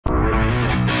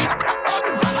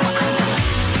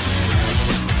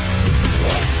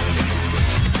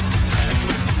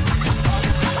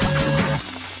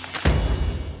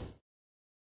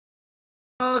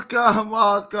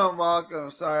Welcome.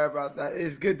 Sorry about that. It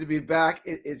is good to be back.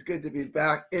 It is good to be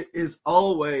back. It is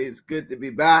always good to be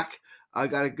back. I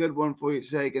got a good one for you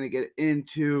today. Going to get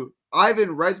into Ivan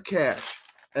Redkach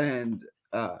and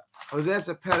Jose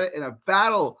Zepeda in a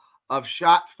battle of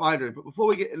shot fighters. But before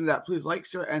we get into that, please like,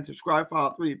 share, and subscribe.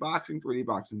 Follow 3D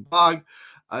Boxing blog.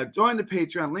 Join the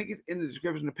Patreon. Link is in the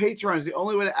description. The Patreon is the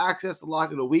only way to access the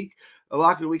Lock of the Week. The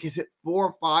Lock of the Week has hit 4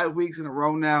 or 5 weeks in a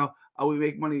row now. We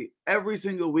make money every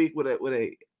single week with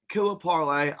a killer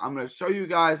parlay. I'm going to show you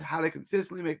guys how to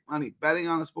consistently make money betting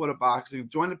on the sport of boxing.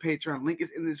 Join the Patreon. Link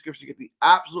is in the description. You get the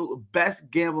absolute best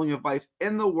gambling advice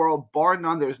in the world, bar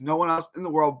none. There's no one else in the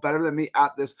world better than me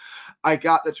at this. I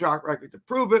got the track record to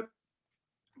prove it.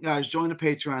 Guys, join the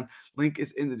Patreon. Link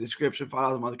is in the description.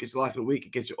 $5 a month. It gets you Lock of the Week.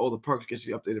 It gets you all the perks. It gets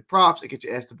you the updated props. It gets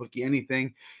you asked to Bookie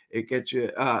anything. It gets you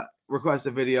request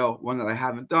a video, one that I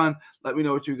haven't done. Let me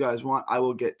know what you guys want. I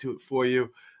will get to it for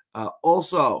you.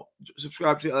 Also,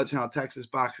 subscribe to the other channel, Texas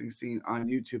Boxing Scene on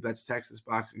YouTube. That's Texas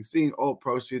Boxing Scene. All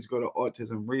proceeds go to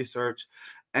autism research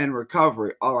and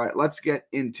recovery. All right, let's get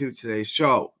into today's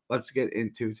show.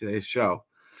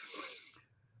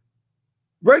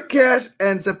 Redkach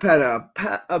and Zepeda,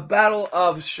 a battle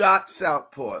of shot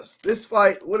southpaws. This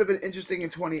fight would have been interesting in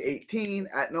 2018.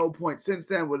 At no point since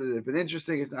then would it have been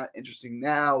interesting. It's not interesting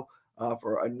now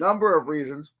for a number of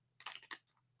reasons.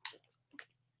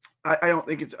 I don't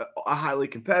think it's a highly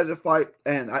competitive fight,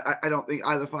 and I don't think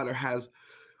either fighter has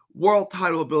world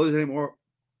title abilities anymore.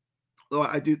 Though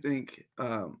I do think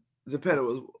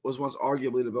Zepeda was once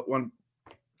arguably the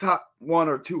top 1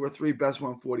 or 2 or 3 best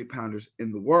 140-pounders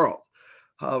in the world.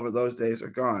 However, those days are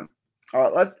gone.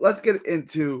 All right, let's get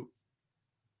into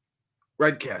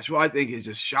Redkach, who I think is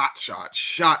just shot.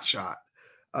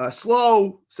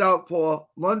 Slow southpaw,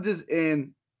 lunges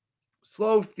in,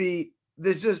 slow feet.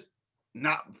 There's just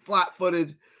not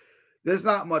flat-footed. There's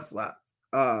not much left.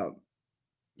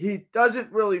 He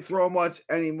doesn't really throw much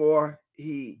anymore.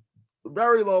 He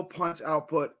very low punch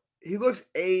output. He looks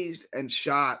aged and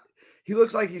shot. He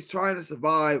looks like he's trying to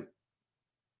survive.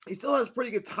 He still has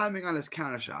pretty good timing on his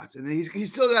counter shots, and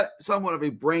he's still got somewhat of a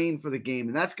brain for the game,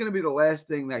 and that's going to be the last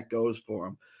thing that goes for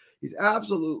him. He's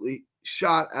absolutely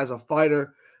shot as a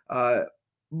fighter,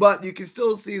 but you can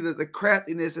still see that the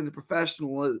craftiness and the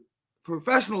professionalism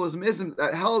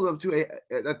that held him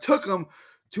that took him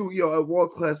to a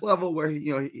world-class level where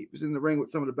he was in the ring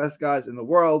with some of the best guys in the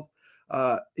world.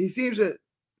 He seems to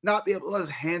not be able to let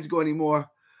his hands go anymore,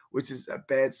 which is a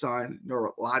bad sign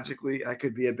neurologically. That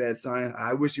could be a bad sign.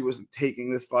 I wish he wasn't taking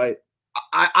this fight.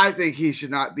 I think he should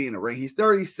not be in a ring. He's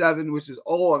 37, which is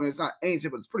old. I mean, it's not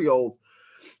ancient, but it's pretty old.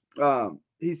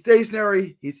 He's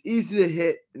stationary. He's easy to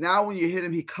hit. Now when you hit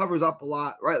him, he covers up a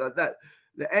lot, right? Like that.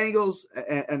 The angles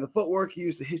and the footwork he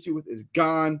used to hit you with is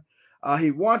gone.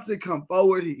 He wants to come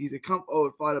forward. He's a come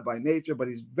forward fighter by nature, but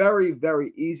he's very,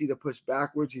 very easy to push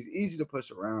backwards. He's easy to push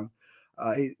around.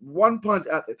 He's one punch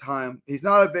at the time. He's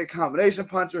not a big combination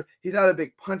puncher. He's not a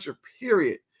big puncher,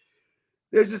 period.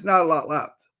 There's just not a lot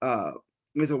left.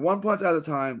 He's a one punch at a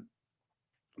time.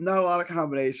 Not a lot of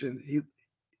combination.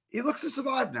 He looks to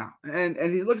survive now. And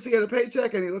he looks to get a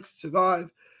paycheck, and he looks to survive.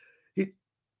 He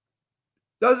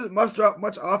doesn't muster up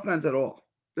much offense at all.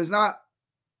 There's not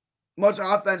much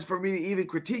offense for me to even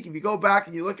critique. If you go back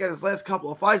and you look at his last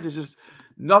couple of fights, there's just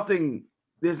nothing.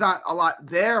 There's not a lot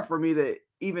there for me to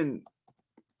even...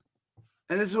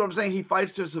 And this is what I'm saying. He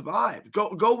fights to survive.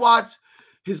 Go watch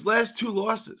his last 2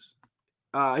 losses.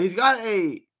 He's got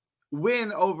a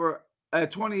win over a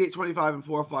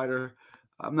 28-25-4 fighter.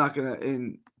 I'm not going to...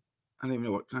 I don't even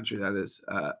know what country that is.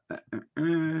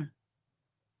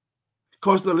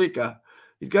 Costa Rica.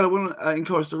 He's got a win in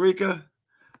Costa Rica.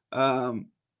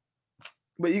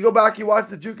 But you go back, you watch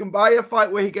the Jukenbayev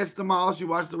fight where he gets demolished. You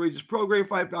watch the Regis Prograis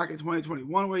fight back in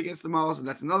 2021 where he gets demolished. And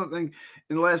that's another thing.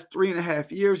 In the last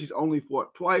 3.5 years, he's only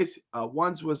fought twice.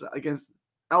 Once was against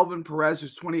Elvin Perez,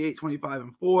 who's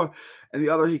 28-25-4. And the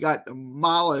other, he got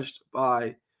demolished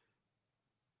by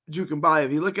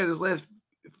Jukenbayev. You look at his last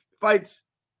fights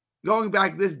going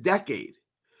back this decade.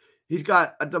 He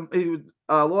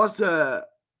lost to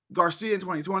Garcia in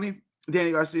 2020.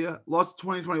 Danny Garcia lost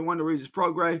 2021 to Regis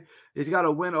Prograis. He's got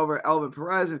a win over Elvin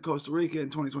Perez in Costa Rica in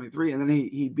 2023, and then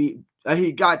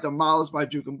he got demolished by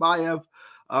Jukenbayev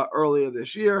earlier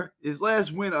this year. His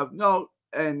last win of note,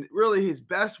 and really his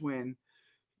best win,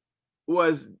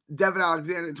 was Devin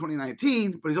Alexander in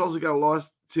 2019. But he's also got a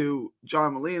loss to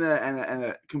John Molina and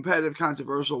a competitive,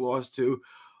 controversial loss to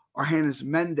Argenis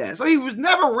Mendez. So he was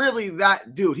never really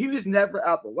that dude. He was never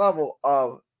at the level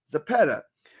of Zepeda.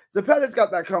 Zepeda's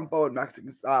got that come forward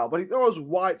Mexican style, but he throws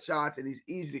wide shots and he's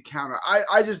easy to counter.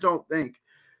 I just don't think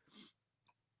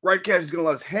Redkach is going to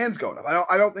let his hands go enough.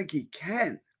 I don't think he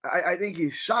can. I think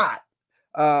he's shot.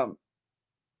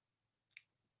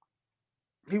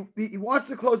 He wants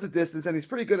to close the distance, and he's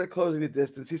pretty good at closing the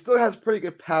distance. He still has pretty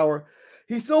good power.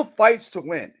 He still fights to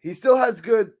win. He still has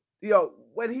good,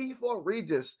 when he fought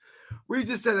Regis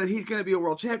said that he's going to be a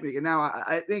world champion. And now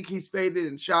I think he's faded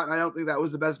and shot, and I don't think that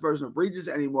was the best version of Regis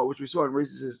anymore, which we saw in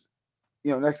Regis's,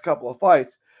 next couple of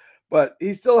fights. But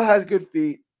he still has good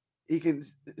feet. He can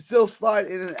still slide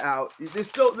in and out.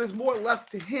 There's more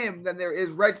left to him than there is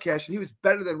Redkach, and he was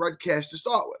better than Redkach to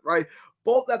start with, right?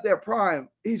 Both at their prime,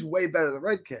 he's way better than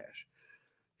Redkach.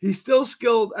 He's still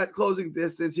skilled at closing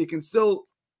distance. He can still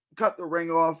cut the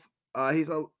ring off. He's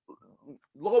a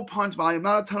low punch volume,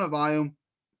 not a ton of volume.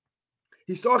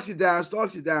 He stalks you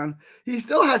down. He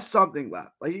still has something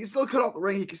left. Like, he can still cut off the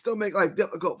ring. He can still make life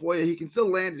difficult for you. He can still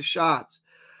land his shots.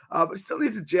 But he still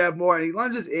needs to jab more, and he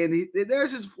lunges in.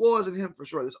 There's his flaws in him for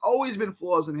sure. There's always been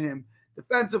flaws in him.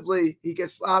 Defensively, he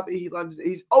gets sloppy. He lunges.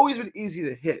 He's always been easy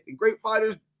to hit. And great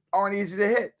fighters aren't easy to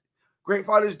hit. Great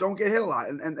fighters don't get hit a lot,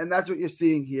 and that's what you're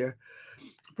seeing here.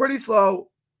 It's pretty slow,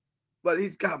 but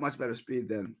he's got much better speed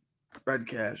than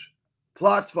Redkach.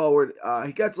 Plots forward.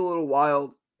 He gets a little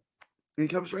wild, and he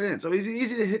comes straight in. So he's an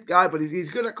easy to hit guy, but he's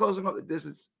good at closing up the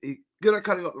distance. He's good at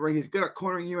cutting up the ring. He's good at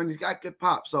cornering you, and he's got good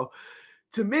pop. So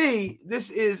to me, this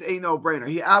is a no-brainer.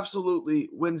 He absolutely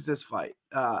wins this fight.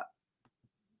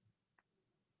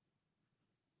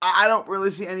 I don't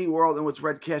really see any world in which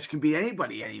Redkach can beat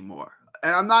anybody anymore.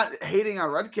 And I'm not hating on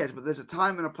Redkach, but there's a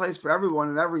time and a place for everyone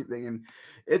and everything. And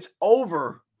it's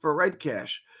over for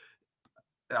Redkach.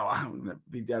 No, I'm going to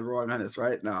be dead wrong on this,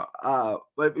 right? No.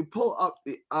 But if we pull up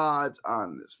the odds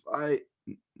on this fight.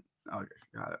 Okay,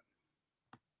 got it.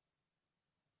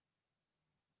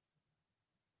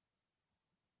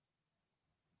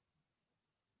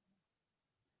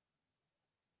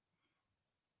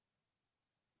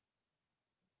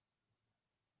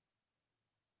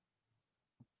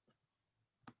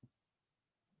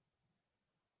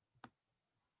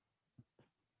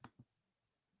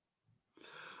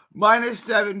 Minus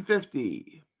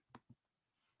 750.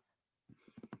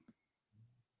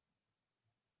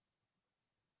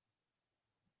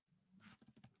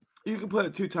 You can put a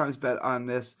 2 times bet on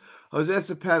this. Jose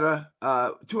Zepeda,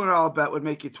 $200 bet would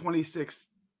make you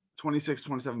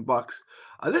 27 bucks.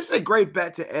 This is a great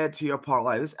bet to add to your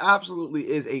parlay. This absolutely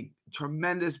is a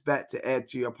tremendous bet to add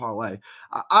to your parlay.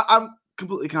 I'm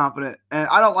completely confident, and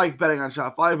I don't like betting on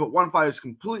shot fighters, but one fighter is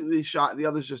completely shot and the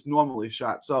other is just normally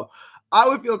shot. So I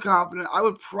would feel confident. I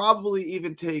would probably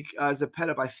even take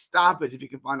Zepeda by stoppage if you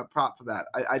can find a prop for that.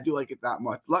 I do like it that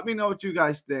much. Let me know what you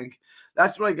guys think.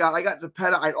 That's what I got. I got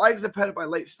Zepeda. I like Zepeda by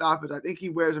late stoppage. I think he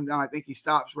wears him down. I think he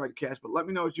stops Redkach. But let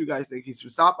me know what you guys think. He's been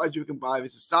stopped by Jukenbaev.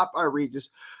 He's been stopped by Regis.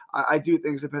 I do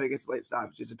think Zepeda gets late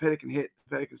stoppages. Zepeda can hit.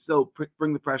 Zepeda can still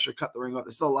bring the pressure, cut the ring off.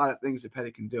 There's still a lot of things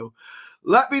Zepeda can do.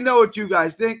 Let me know what you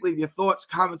guys think. Leave your thoughts,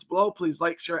 comments below. Please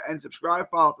like, share, and subscribe.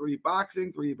 Follow 3D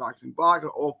Boxing, 3D Boxing blog, on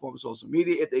all forms of social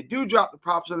media. If they do drop the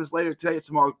props on this later today or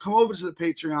tomorrow, come over to the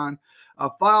Patreon.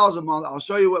 $5 a month. I'll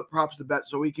show you what props to bet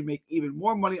so we can make even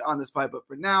more money on this fight. But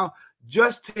for now,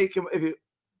 just take him. If you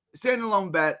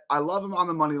standalone bet, I love him on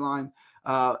the money line.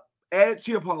 Add it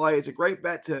to your parlay. It's a great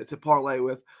bet to parlay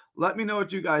with. Let me know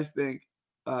what you guys think.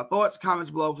 Thoughts,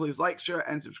 comments below. Please like, share,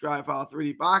 and subscribe. Follow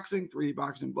 3D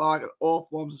Boxing blog, on all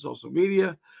forms of social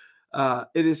media.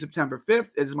 It is September 5th.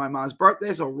 It is my mom's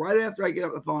birthday. So right after I get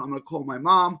off the phone, I'm going to call my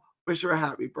mom, wish her a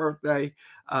happy birthday.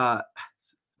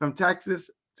 From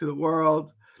Texas to the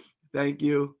world, thank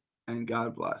you, and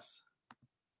God bless.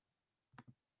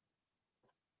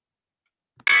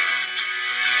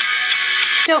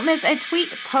 Don't miss a tweet,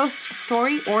 post,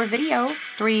 story, or video.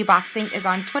 3D Boxing is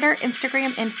on Twitter,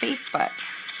 Instagram, and Facebook.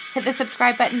 Hit the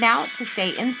subscribe button now to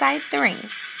stay inside the ring.